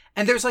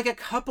 And there's a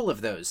couple of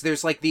those.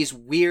 There's these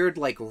weird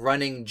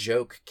running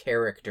joke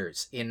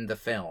characters in the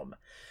film.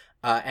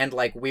 And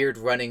weird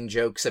running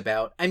jokes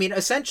about... I mean,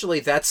 essentially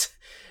that's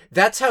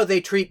how they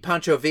treat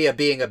Pancho Villa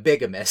being a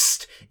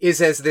bigamist,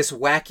 is as this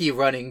wacky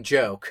running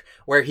joke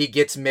where he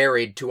gets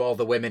married to all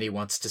the women he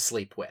wants to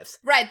sleep with.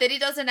 Right, that he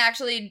doesn't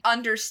actually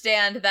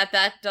understand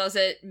that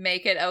doesn't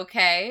make it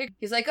okay.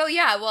 He's like, oh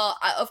yeah, well,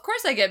 of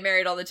course I get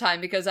married all the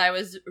time because I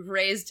was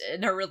raised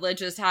in a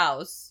religious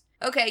house.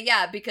 Okay,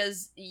 yeah,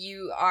 because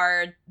you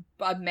are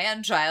a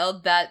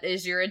man-child, that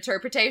is your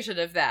interpretation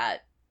of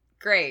that.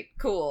 Great,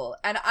 cool.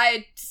 And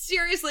I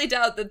seriously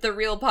doubt that the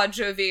real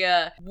Pancho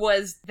Villa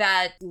was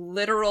that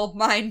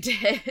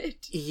literal-minded.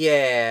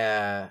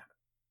 Yeah.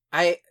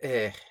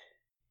 Hey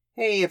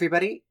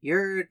everybody,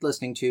 you're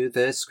listening to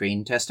the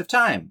Screen Test of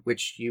Time,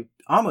 which you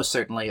almost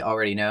certainly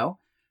already know,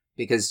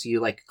 because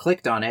you,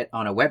 clicked on it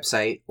on a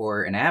website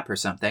or an app or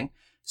something.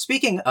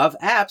 Speaking of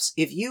apps,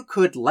 if you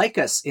could like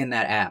us in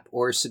that app,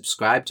 or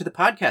subscribe to the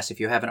podcast if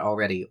you haven't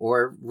already,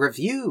 or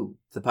review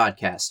the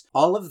podcast,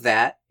 all of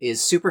that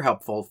is super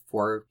helpful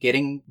for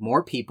getting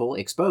more people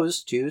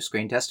exposed to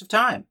Screen Test of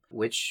Time,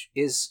 which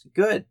is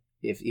good.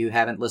 If you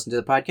haven't listened to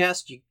the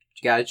podcast, you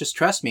gotta just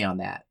trust me on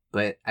that.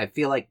 But I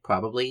feel like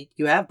probably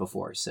you have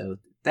before, so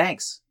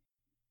thanks.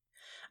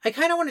 I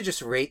kind of want to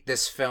just rate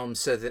this film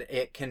so that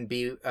it can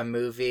be a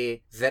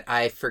movie that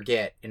I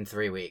forget in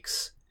 3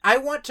 weeks. I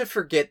want to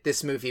forget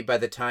this movie by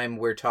the time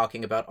we're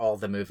talking about all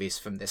the movies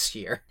from this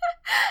year.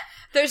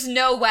 There's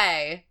no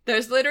way.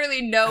 There's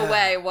literally no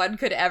way one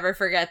could ever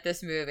forget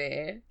this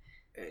movie.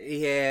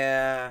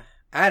 Yeah,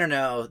 I don't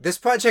know. This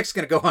project's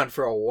going to go on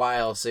for a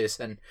while,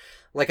 Susan.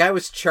 I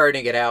was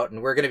charting it out,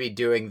 and we're going to be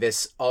doing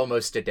this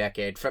almost a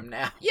decade from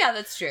now. Yeah,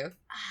 that's true.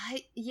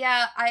 I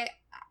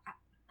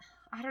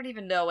don't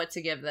even know what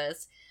to give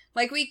this.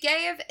 We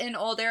gave In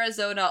Old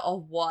Arizona a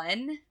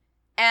 1,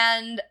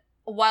 and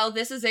while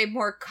this is a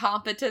more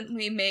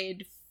competently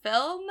made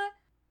film,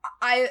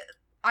 I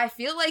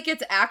feel like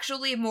it's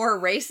actually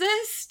more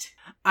racist.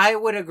 I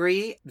would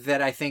agree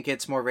that I think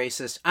it's more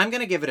racist. I'm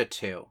going to give it a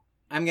 2.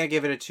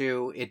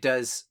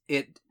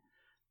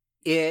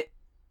 It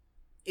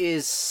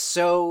is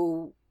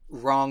so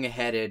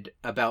wrong-headed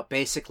about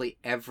basically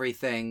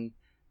everything.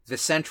 The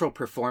central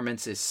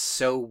performance is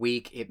so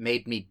weak, it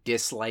made me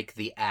dislike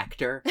the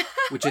actor,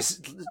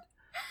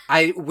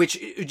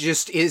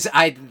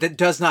 that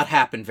does not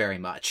happen very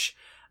much.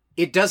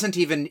 It doesn't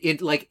even,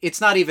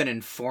 it's not even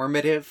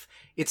informative.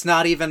 It's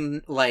not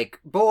even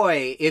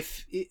boy,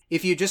 if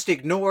you just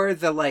ignore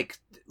the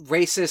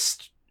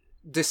racist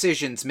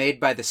decisions made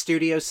by the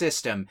studio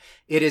system,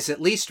 it is at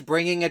least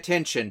bringing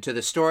attention to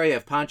the story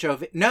of Pancho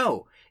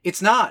No,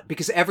 it's not,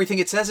 because everything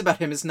it says about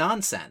him is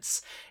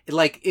nonsense.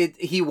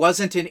 He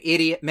wasn't an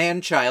idiot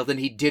man-child, and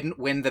he didn't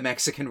win the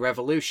Mexican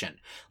Revolution.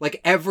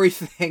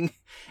 Everything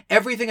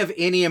of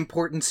any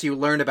importance you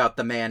learn about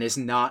the man is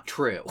not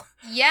true.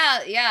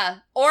 Yeah.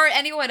 Or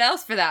anyone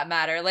else for that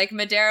matter.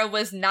 Madera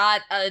was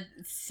not a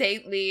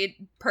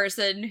saintly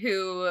person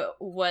who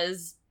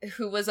was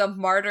a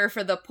martyr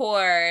for the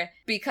poor,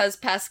 because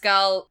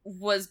Pascal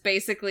was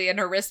basically an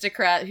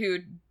aristocrat who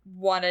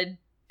wanted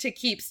to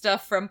keep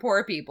stuff from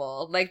poor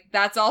people.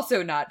 That's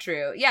also not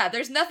true. Yeah,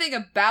 there's nothing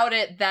about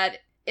it that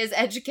is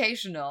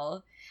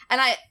educational.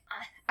 And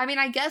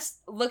I guess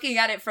looking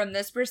at it from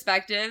this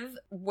perspective,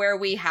 where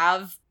we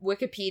have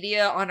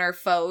Wikipedia on our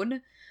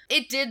phone,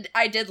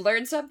 I did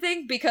learn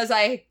something because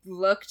I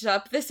looked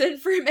up this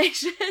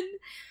information,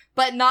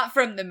 but not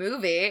from the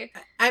movie.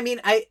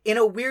 In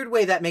a weird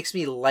way, that makes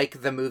me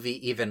like the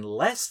movie even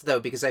less,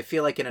 though, because I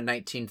feel like in a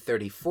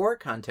 1934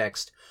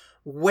 context,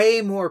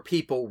 way more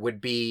people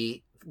would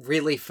be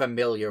really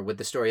familiar with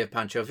the story of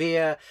Pancho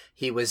Villa.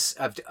 He was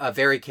a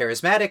very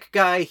charismatic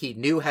guy. He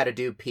knew how to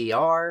do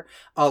PR.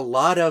 A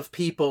lot of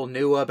people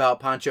knew about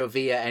Pancho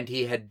Villa, and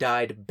he had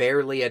died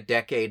barely a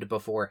decade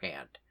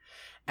beforehand.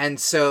 And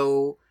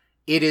so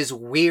it is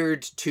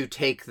weird to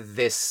take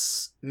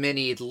this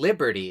many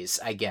liberties,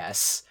 I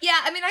guess. Yeah,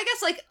 I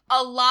guess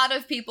a lot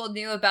of people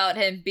knew about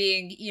him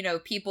being,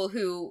 people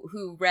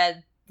who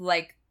read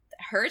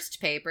Hearst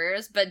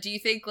papers, but do you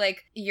think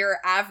your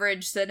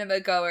average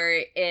cinema goer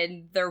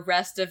in the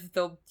rest of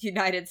the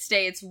United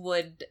States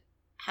would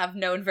have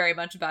known very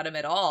much about him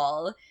at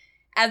all?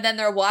 And then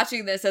they're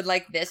watching this and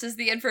this is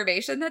the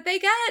information that they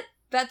get?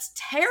 That's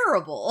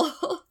terrible.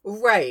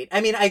 Right.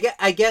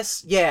 I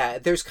guess, yeah,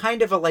 there's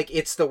kind of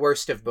it's the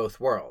worst of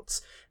both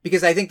worlds.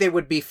 Because I think they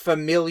would be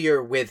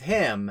familiar with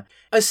him.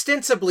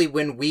 Ostensibly,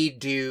 when we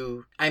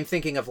do, I'm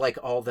thinking of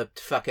all the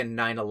fucking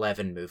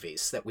 9/11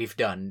 movies that we've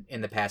done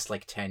in the past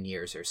 10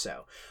 years or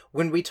so.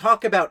 When we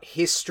talk about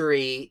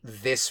history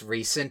this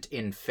recent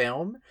in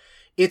film,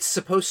 it's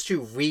supposed to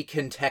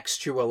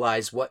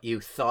recontextualize what you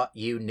thought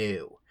you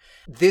knew.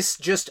 This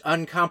just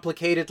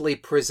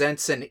uncomplicatedly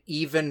presents an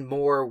even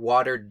more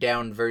watered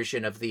down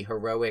version of the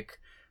heroic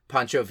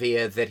Pancho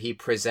Villa that he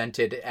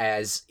presented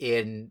as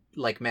in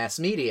mass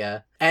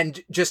media,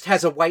 and just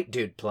has a white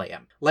dude play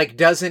him.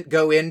 Doesn't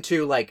go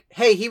into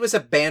hey, he was a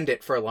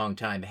bandit for a long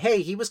time.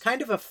 Hey, he was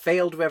kind of a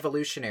failed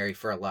revolutionary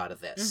for a lot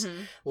of this.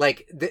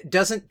 Mm-hmm.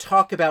 Doesn't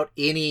talk about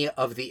any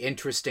of the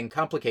interesting,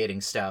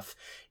 complicating stuff.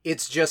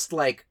 It's just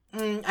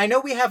I know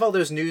we have all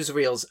those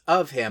newsreels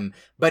of him,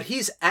 but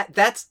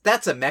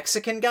that's a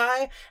Mexican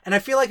guy, and I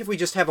feel like if we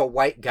just have a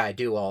white guy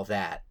do all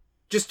that,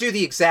 just do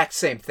the exact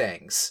same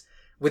things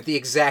with the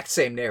exact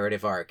same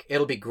narrative arc,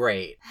 it'll be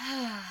great.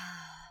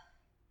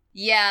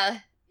 Yeah.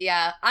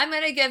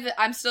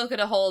 I'm still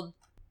gonna hold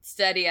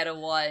steady at a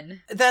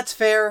 1. That's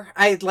fair.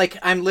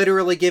 I'm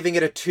literally giving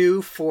it a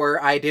 2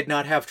 for I did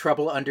not have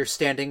trouble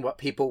understanding what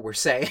people were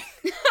saying.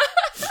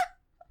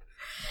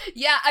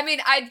 Yeah, I mean,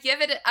 I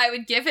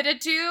would give it a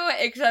 2,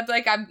 except,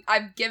 like,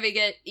 I'm giving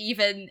it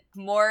even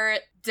more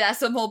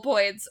decimal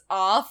points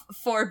off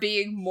for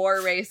being more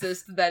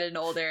racist than an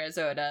old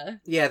Arizona.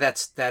 Yeah,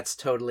 that's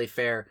totally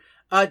fair.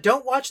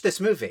 Don't watch this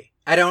movie.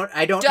 I don't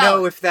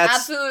know if that's...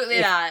 Absolutely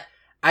not.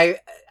 I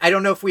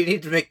don't know if we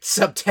need to make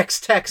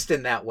subtext text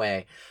in that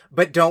way,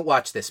 but don't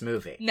watch this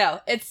movie. No,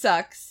 it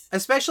sucks.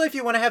 Especially if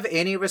you want to have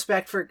any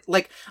respect for...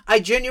 Like, I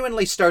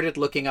genuinely started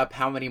looking up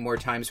how many more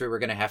times we were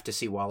going to have to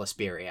see Wallace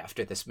Beery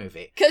after this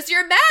movie. Because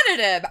you're mad at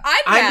him.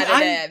 I'm mad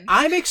at him.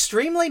 I'm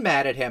extremely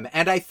mad at him,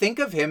 and I think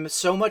of him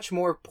so much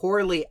more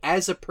poorly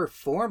as a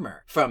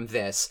performer from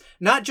this.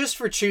 Not just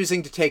for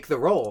choosing to take the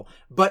role,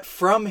 but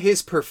from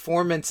his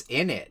performance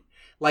in it.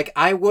 Like,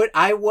 I went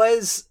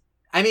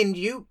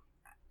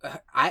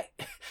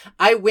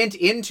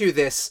into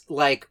this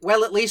like,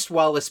 well, at least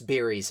Wallace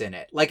Beery's in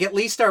it. Like, at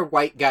least our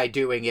white guy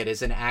doing it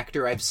is an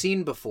actor I've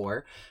seen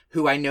before,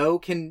 who I know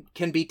can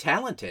be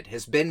talented,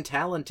 has been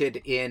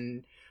talented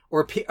in,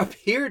 or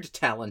appeared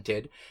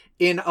talented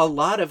in a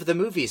lot of the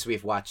movies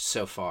we've watched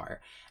so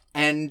far.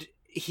 And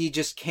he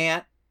just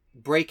can't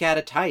break out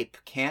of type,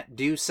 can't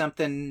do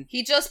something.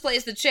 He just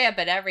plays the champ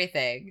in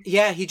everything.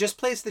 Yeah, he just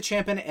plays the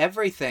champ in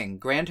everything.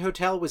 Grand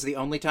Hotel was the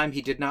only time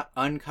he did not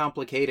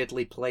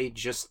uncomplicatedly play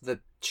just the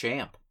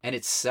champ, and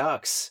it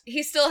sucks.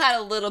 He still had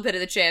a little bit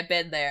of the champ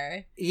in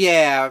there.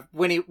 Yeah,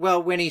 when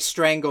he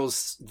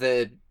strangles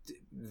the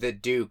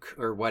Duke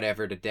or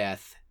whatever to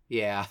death.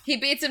 Yeah. He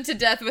beats him to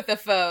death with a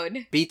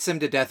phone. Beats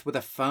him to death with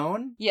a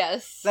phone?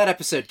 Yes. That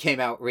episode came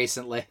out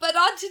recently. But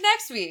on to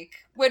next week,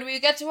 when we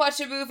get to watch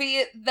a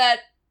movie that,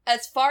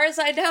 as far as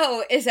I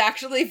know, is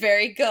actually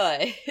very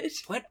good.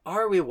 What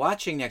are we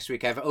watching next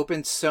week? I've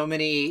opened so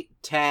many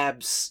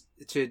tabs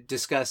to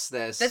discuss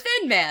this. The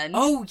Thin Man.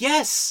 Oh,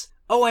 yes!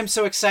 Oh, I'm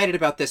so excited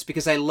about this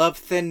because I love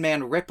Thin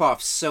Man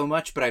ripoffs so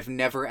much, but I've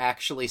never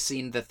actually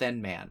seen The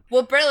Thin Man.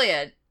 Well,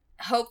 brilliant.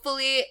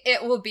 Hopefully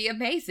it will be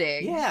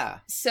amazing. Yeah.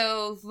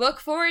 So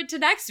look forward to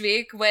next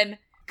week when,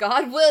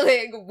 God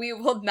willing, we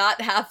will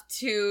not have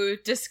to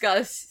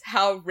discuss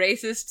how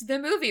racist the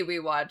movie we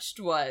watched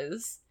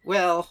was.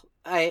 Well,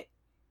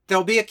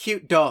 there'll be a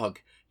cute dog.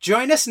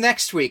 Join us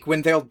next week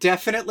when there'll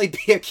definitely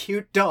be a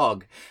cute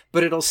dog,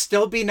 but it'll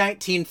still be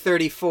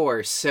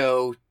 1934,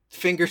 so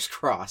fingers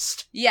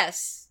crossed.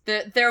 Yes,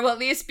 there will at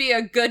least be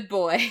a good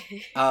boy.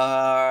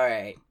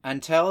 Alright,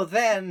 until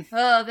then...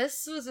 Oh,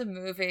 this was a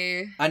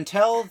movie.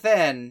 Until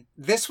then,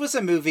 this was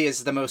a movie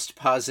is the most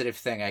positive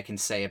thing I can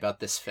say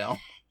about this film.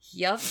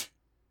 Yup.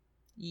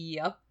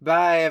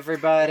 Bye,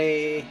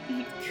 everybody.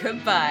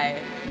 Goodbye.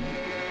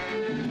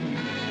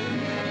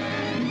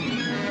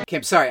 Okay,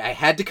 I'm sorry, I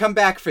had to come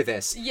back for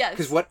this. Yes.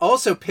 Because what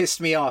also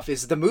pissed me off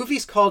is the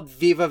movie's called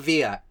Viva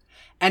Villa.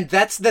 And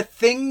that's the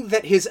thing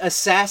that his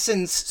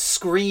assassins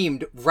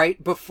screamed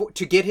right before,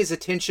 to get his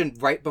attention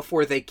right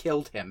before they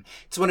killed him.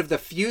 It's one of the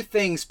few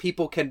things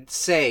people can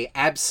say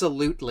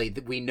absolutely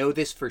that we know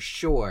this for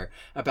sure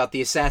about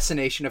the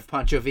assassination of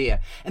Pancho Villa.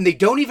 And they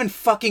don't even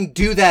fucking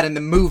do that in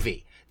the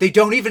movie. They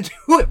don't even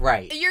do it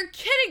right. You're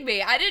kidding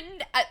me.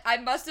 I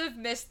must have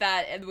missed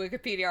that in the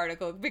Wikipedia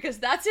article because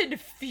that's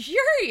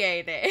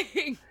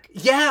infuriating.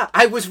 Yeah,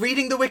 I was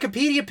reading the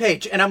Wikipedia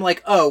page and I'm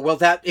like, oh, well,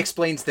 that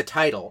explains the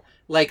title.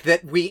 Like,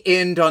 that we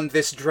end on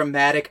this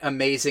dramatic,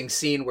 amazing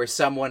scene where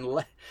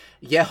someone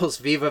yells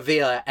Viva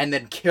Villa and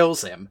then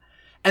kills him.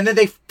 And then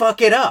they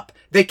fuck it up.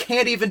 They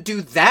can't even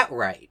do that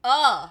right.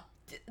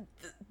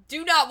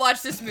 Do not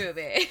watch this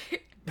movie.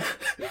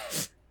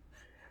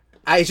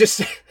 I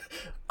just...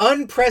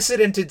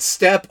 unprecedented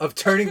step of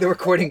turning the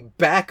recording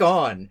back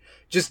on.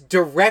 Just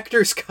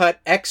director's cut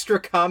extra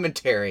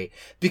commentary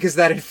because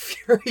that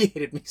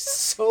infuriated me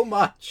so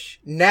much.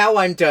 Now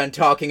I'm done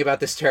talking about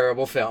this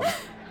terrible film.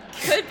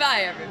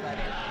 Goodbye, everybody.